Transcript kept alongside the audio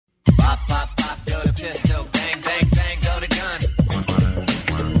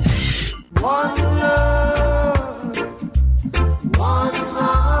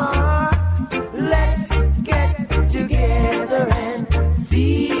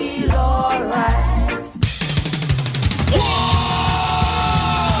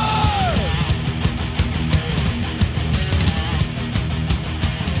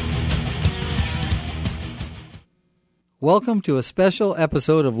Welcome to a special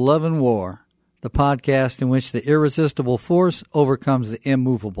episode of Love and War, the podcast in which the irresistible force overcomes the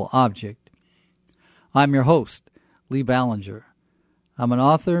immovable object. I'm your host, Lee Ballinger. I'm an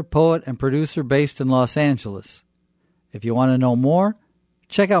author, poet, and producer based in Los Angeles. If you want to know more,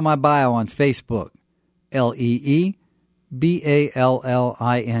 check out my bio on Facebook,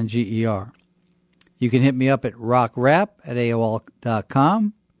 LeeBallinger. You can hit me up at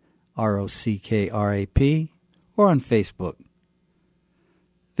rockrap@AOL.com, ROCKRAP, or on Facebook.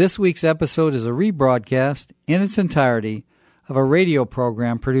 This week's episode is a rebroadcast in its entirety of a radio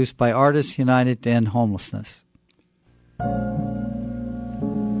program produced by Artists United to End Homelessness. Dear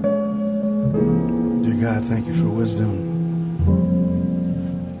God, thank you for wisdom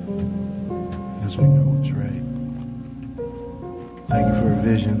as we know what's right. Thank you for a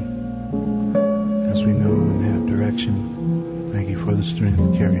vision as we know and have direction. Thank you for the strength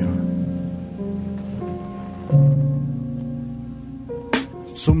to carry on.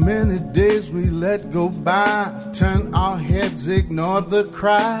 So many days we let go by, turn our heads, ignore the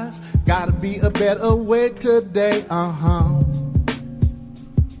cries. Gotta be a better way today,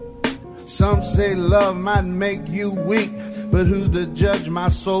 Some say love might make you weak, but who's to judge my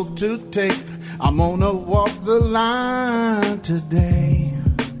soul to take? I'm gonna walk the line today.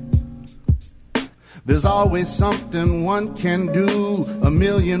 There's always something one can do, a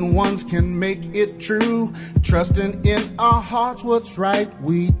million ones can make it true. Trusting in our hearts what's right,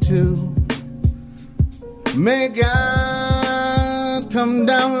 we too. May God come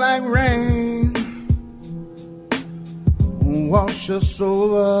down like rain, wash us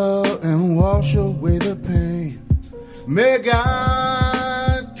over and wash away the pain. May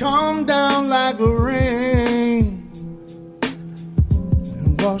God come down like rain,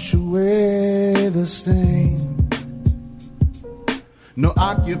 wash away the stain. No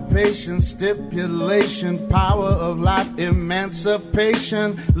occupation, stipulation, power of life,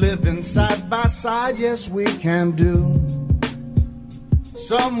 emancipation. Living side by side, yes we can do.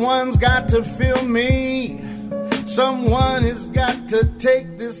 Someone's got to feel me. Someone has got to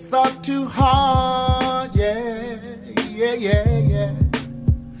take this thought to heart. Yeah.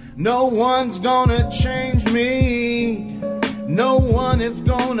 No one's gonna change me. No one is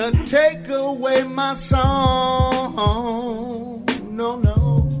gonna take away my song. No.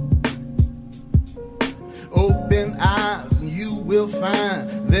 Open eyes and you will find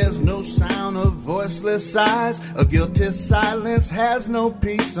there's no sound of voiceless sighs. A guilty silence has no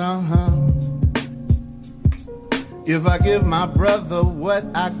peace, If I give my brother what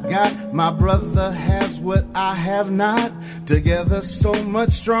I got, my brother has what I have not. Together so much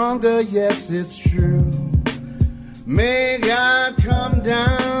stronger, yes it's true. May God come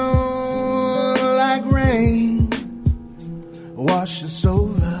down like rain, wash us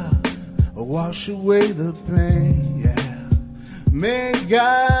over, wash away the pain, yeah. May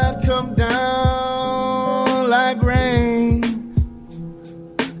God come down like rain,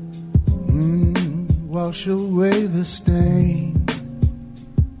 wash away the stain.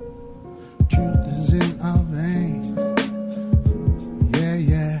 Truth is in our veins,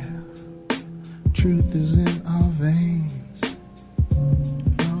 yeah. Truth is in our veins.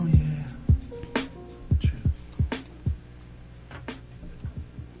 Oh, yeah. Truth.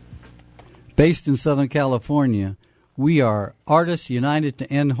 Based in Southern California, we are Artists United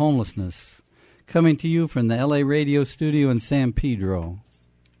to End Homelessness, coming to you from the LA radio studio in San Pedro.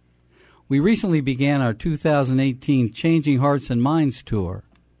 We recently began our 2018 Changing Hearts and Minds tour.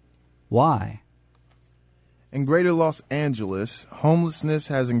 Why? In Greater Los Angeles, homelessness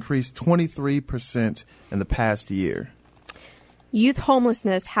has increased 23% in the past year. Youth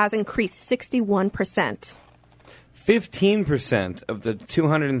homelessness has increased 61%. 15% of the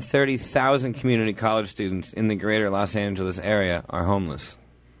 230,000 community college students in the Greater Los Angeles area are homeless.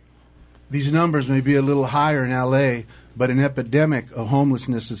 These numbers may be a little higher in L.A., but an epidemic of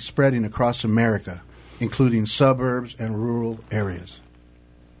homelessness is spreading across America, including suburbs and rural areas.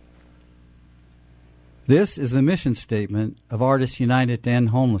 This is the mission statement of Artists United to End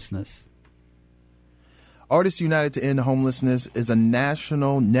Homelessness. Artists United to End Homelessness is a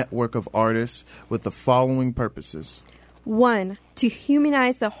national network of artists with the following purposes. 1, to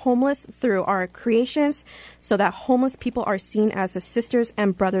humanize the homeless through our creations so that homeless people are seen as the sisters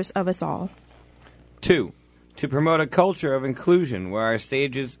and brothers of us all. 2, to promote a culture of inclusion where our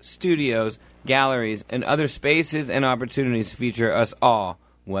stages, studios, galleries, and other spaces and opportunities feature us all,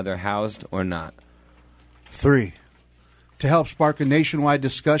 whether housed or not. 3, to help spark a nationwide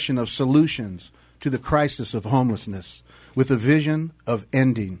discussion of solutions to the crisis of homelessness with a vision of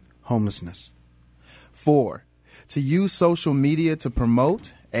ending homelessness. 4, to use social media to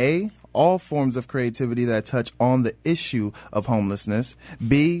promote A, all forms of creativity that touch on the issue of homelessness.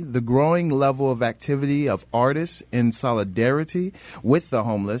 B, the growing level of activity of artists in solidarity with the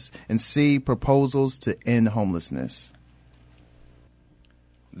homeless. And C, proposals to end homelessness.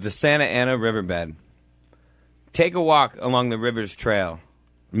 The Santa Ana Riverbed. Take a walk along the river's trail.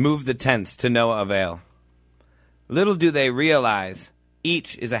 Move the tents to no avail. Little do they realize,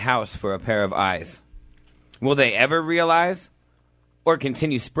 each is a house for a pair of eyes. Will they ever realize, or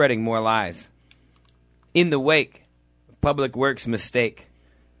continue spreading more lies? In the wake of public works mistake,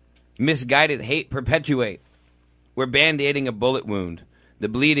 misguided hate perpetuate. We're band-aiding a bullet wound, the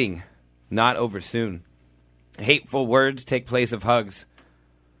bleeding not over soon. Hateful words take place of hugs,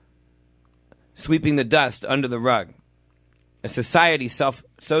 sweeping the dust under the rug. A society so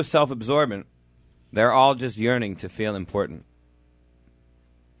self-absorbent, they're all just yearning to feel important.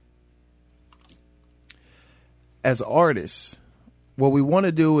 As artists, what we want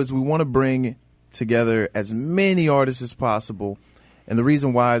to do is we want to bring together as many artists as possible. And the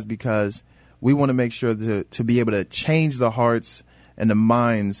reason why is because we want to make sure to be able to change the hearts and the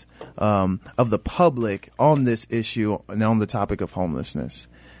minds of the public on this issue and on the topic of homelessness.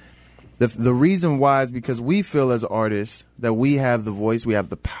 The reason why is because we feel as artists that we have the voice, we have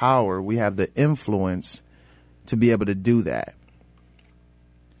the power, we have the influence to be able to do that.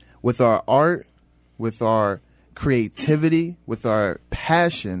 With our art, with our creativity, with our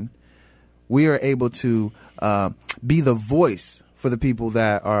passion, we are able to be the voice for the people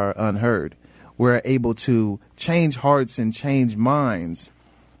that are unheard. We're able to change hearts and change minds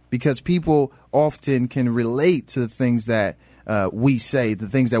because people often can relate to the things that we say, the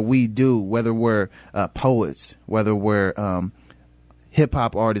things that we do, whether we're poets, whether we're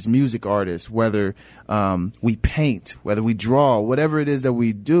hip-hop artists, music artists, whether we paint, whether we draw, whatever it is that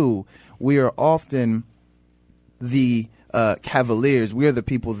we do, we are often the cavaliers. We are the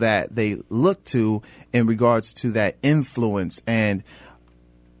people that they look to in regards to that influence and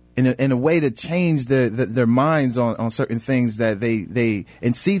in a way to change their minds on certain things that they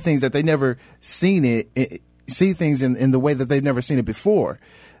and see things that they never seen it. See things in the way that they've never seen it before.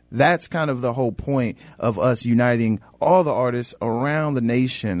 That's kind of the whole point of us uniting all the artists around the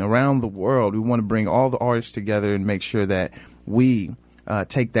nation, around the world. We want to bring all the artists together and make sure that we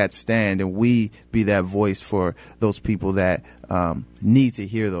take that stand and we be that voice for those people that need to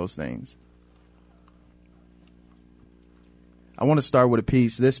hear those things. I want to start with a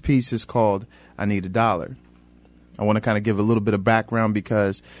piece. This piece is called I Need $1. I want to kind of give a little bit of background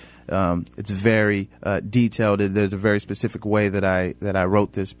because it's very detailed. There's a very specific way that I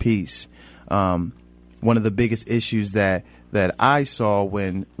wrote this piece. One of the biggest issues that I saw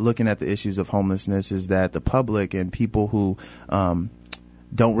when looking at the issues of homelessness is that the public and people who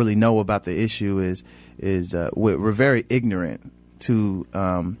don't really know about the issue is we're very ignorant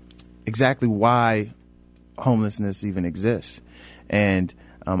to exactly why homelessness even exists. And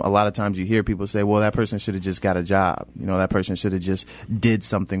a lot of times you hear people say, well, that person should have just got a job. You know, that person should have just did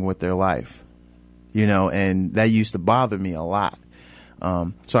something with their life, you know, and that used to bother me a lot.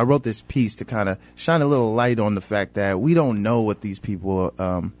 So I wrote this piece to kind of shine a little light on the fact that we don't know what these people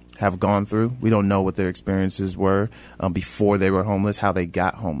have gone through. We don't know what their experiences were before they were homeless, how they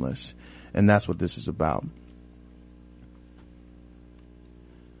got homeless. And that's what this is about.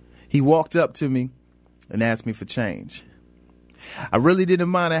 He walked up to me and asked me for change. I really didn't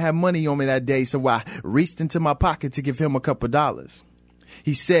mind I had money on me that day, so I reached into my pocket to give him a couple dollars.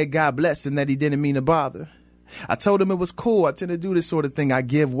 He said God bless and that he didn't mean to bother. I told him it was cool. I tend to do this sort of thing. I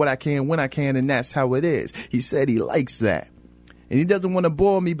give what I can when I can, and that's how it is. He said he likes that. And he doesn't want to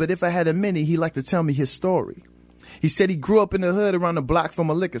bore me, but if I had a minute, he'd like to tell me his story. He said he grew up in the hood around the block from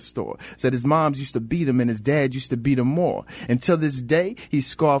a liquor store. Said his moms used to beat him and his dad used to beat him more. Until this day, he's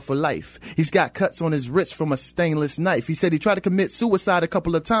scarred for life. He's got cuts on his wrist from a stainless knife. He said he tried to commit suicide a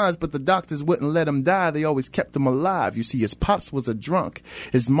couple of times, but the doctors wouldn't let him die. They always kept him alive. You see, his pops was a drunk.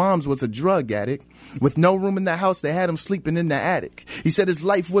 His mom's was a drug addict. With no room in the house, they had him sleeping in the attic. He said his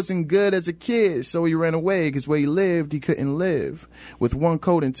life wasn't good as a kid, so he ran away because where he lived, he couldn't live. With one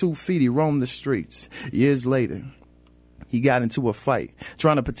coat and 2 feet, he roamed the streets. Years later, he got into a fight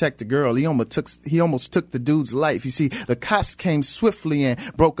trying to protect the girl. He almost took the dude's life. You see, the cops came swiftly and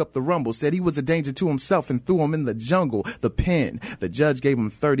broke up the rumble, said he was a danger to himself and threw him in the jungle, the pen. The judge gave him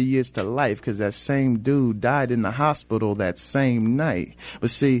 30 years to life because that same dude died in the hospital that same night. But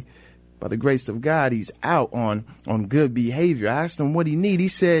see, by the grace of God, he's out on good behavior. I asked him what he need. He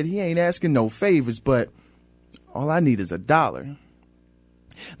said he ain't asking no favors, but all I need is $1.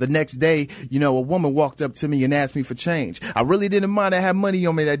 The next day, a woman walked up to me and asked me for change. I really didn't mind. I had money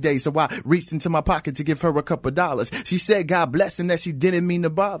on me that day, so I reached into my pocket to give her a couple dollars. She said God bless and that she didn't mean to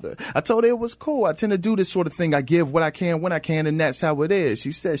bother. I told her it was cool. I tend to do this sort of thing. I give what I can when I can, and that's how it is.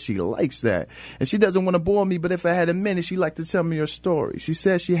 She says she likes that. And she doesn't want to bore me, but if I had a minute, she'd like to tell me her story. She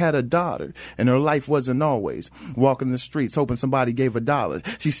says she had a daughter, and her life wasn't always walking the streets hoping somebody gave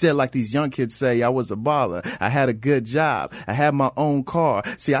 $1. She said, like these young kids say, I was a baller. I had a good job. I had my own car.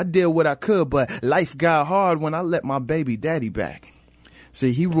 See, I did what I could, but life got hard when I let my baby daddy back.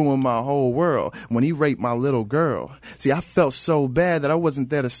 See, he ruined my whole world when he raped my little girl. See, I felt so bad that I wasn't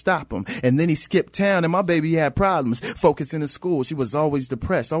there to stop him. And then he skipped town and my baby had problems focusing in school. She was always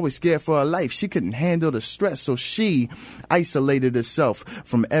depressed, always scared for her life. She couldn't handle the stress, so she isolated herself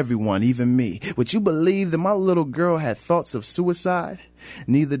from everyone, even me. Would you believe that my little girl had thoughts of suicide?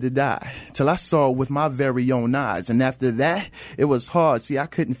 Neither did I, till I saw it with my very own eyes. And after that, it was hard. See, I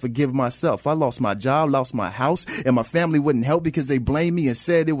couldn't forgive myself. I lost my job, lost my house, and my family wouldn't help because they blamed me and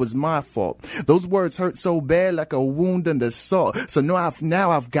said it was my fault. Those words hurt so bad like a wound under salt. So now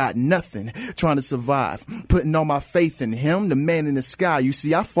I've got nothing trying to survive, putting all my faith in him, the man in the sky. You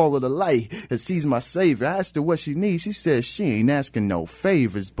see, I follow the light that sees my savior. I asked her what she needs. She says she ain't asking no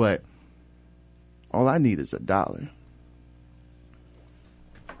favors, but all I need is $1.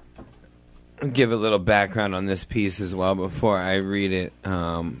 Give a little background on this piece as well before I read it.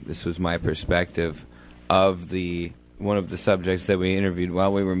 This was my perspective of one of the subjects that we interviewed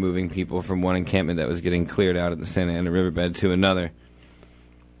while we were moving people from one encampment that was getting cleared out of the Santa Ana riverbed to another.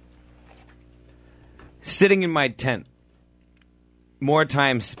 Sitting in my tent, more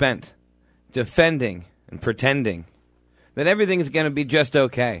time spent defending and pretending that everything is going to be just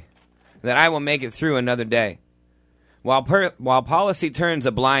okay, that I will make it through another day. While policy turns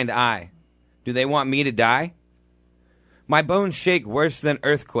a blind eye, do they want me to die? My bones shake worse than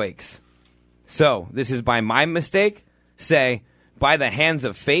earthquakes. So, this is by my mistake? Say, by the hands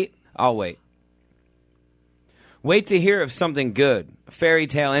of fate? I'll wait. Wait to hear of something good, a fairy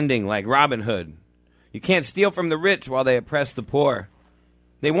tale ending like Robin Hood. You can't steal from the rich while they oppress the poor.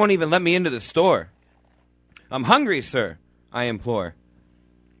 They won't even let me into the store. I'm hungry, sir, I implore.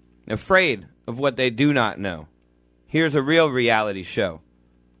 Afraid of what they do not know. Here's a real reality show.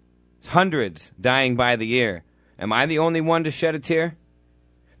 Hundreds dying by the year. Am I the only one to shed a tear?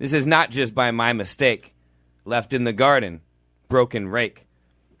 This is not just by my mistake. Left in the garden, broken rake.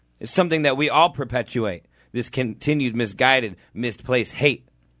 It's something that we all perpetuate. This continued misguided, misplaced hate.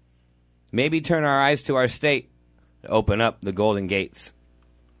 Maybe turn our eyes to our state to open up the golden gates.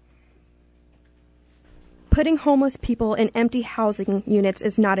 Putting homeless people in empty housing units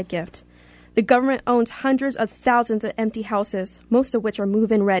is not a gift. The government owns hundreds of thousands of empty houses, most of which are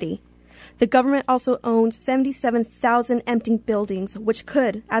move-in ready. The government also owns 77,000 empty buildings, which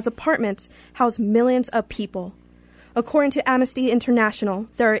could, as apartments, house millions of people. According to Amnesty International,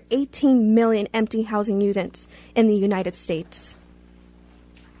 there are 18 million empty housing units in the United States.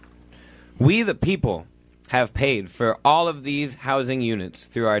 We, the people, have paid for all of these housing units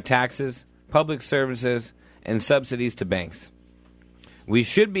through our taxes, public services, and subsidies to banks. We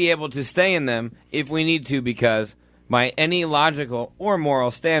should be able to stay in them if we need to because, by any logical or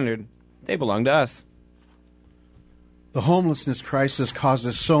moral standard, they belong to us. The homelessness crisis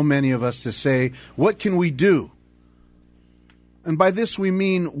causes so many of us to say, what can we do? And by this we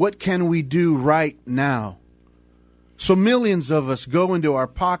mean, what can we do right now? So millions of us go into our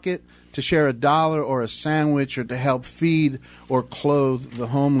pocket to share $1 or a sandwich or to help feed or clothe the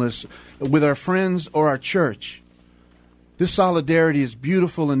homeless with our friends or our church. This solidarity is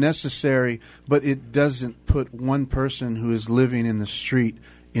beautiful and necessary, but it doesn't put one person who is living in the street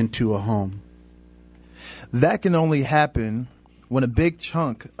into a home. That can only happen when a big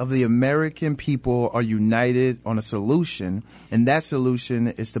chunk of the American people are united on a solution, and that solution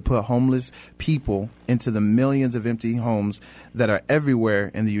is to put homeless people into the millions of empty homes that are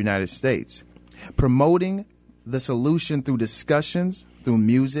everywhere in the United States. Promoting the solution through discussions, through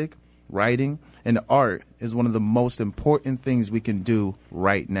music, writing, and art is one of the most important things we can do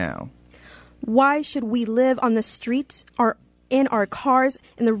right now. Why should we live on the streets or in our cars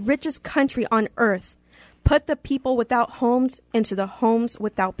in the richest country on earth? Put the people without homes into the homes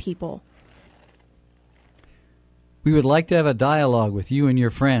without people. We would like to have a dialogue with you and your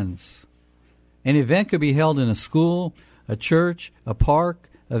friends. An event could be held in a school, a church, a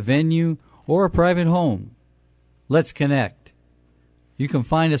park, a venue, or a private home. Let's connect. You can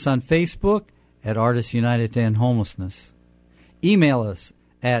find us on Facebook at Artists United to End Homelessness. Email us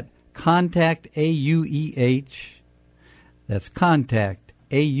at contactaueh, that's contactaueh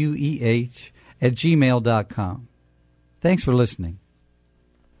 @gmail.com. Thanks for listening.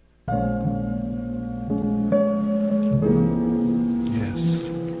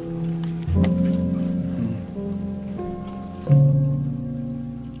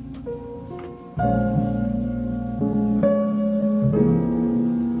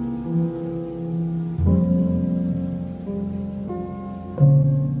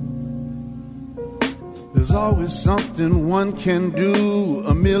 always something one can do.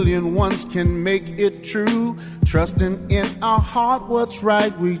 A million ones can make it true. Trusting in our heart what's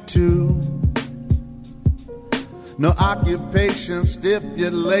right we too. No occupation,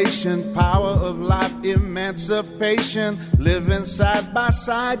 stipulation, power of life, emancipation. Living side by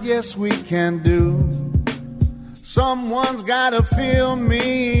side, yes we can do. Someone's gotta feel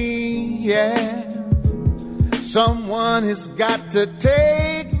me, yeah. Someone has got to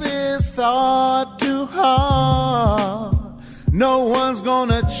take this thought to heart. No one's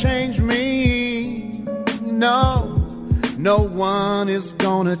gonna change me, no. No one is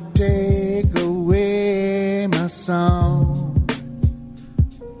gonna take away my song.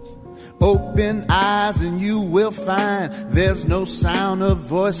 Open eyes and you will find there's no sound of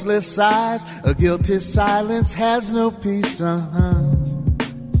voiceless sighs. A guilty silence has no peace,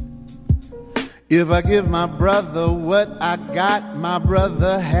 If I give my brother what I got, my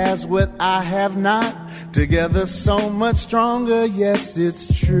brother has what I have not. Together so much stronger, yes,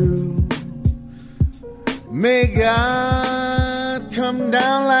 it's true. May God come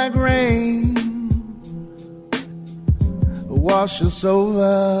down like rain, wash us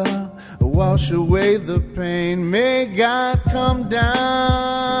over, wash away the pain. May God come down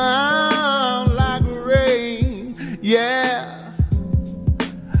like rain, yeah,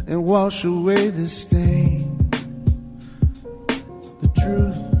 and wash away this stain. The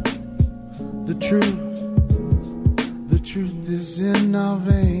truth is in our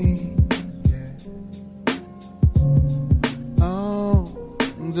veins.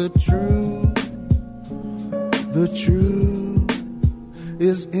 The truth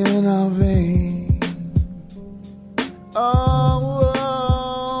is in our veins. Oh,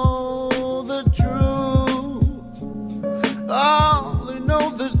 the truth. Oh, they know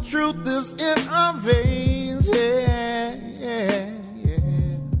the truth is in our veins. Yeah, yeah, yeah.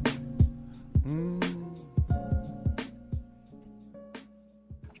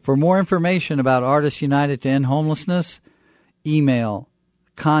 For more information about Artists United to End Homelessness, email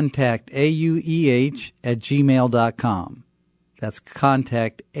contactaueh@gmail.com. That's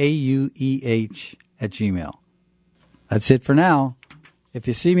contactaueh@gmail. That's it for now. If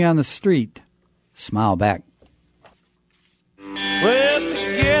you see me on the street, smile back. Well,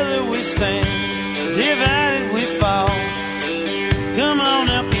 together we stand, divided we fall. Come on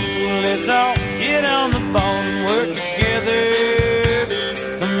now, people, let's all get on the ball and work together.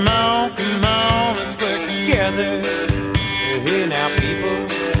 Come on, let's work together. Here now, people,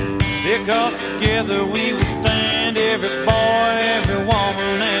 because together we will stand. Everybody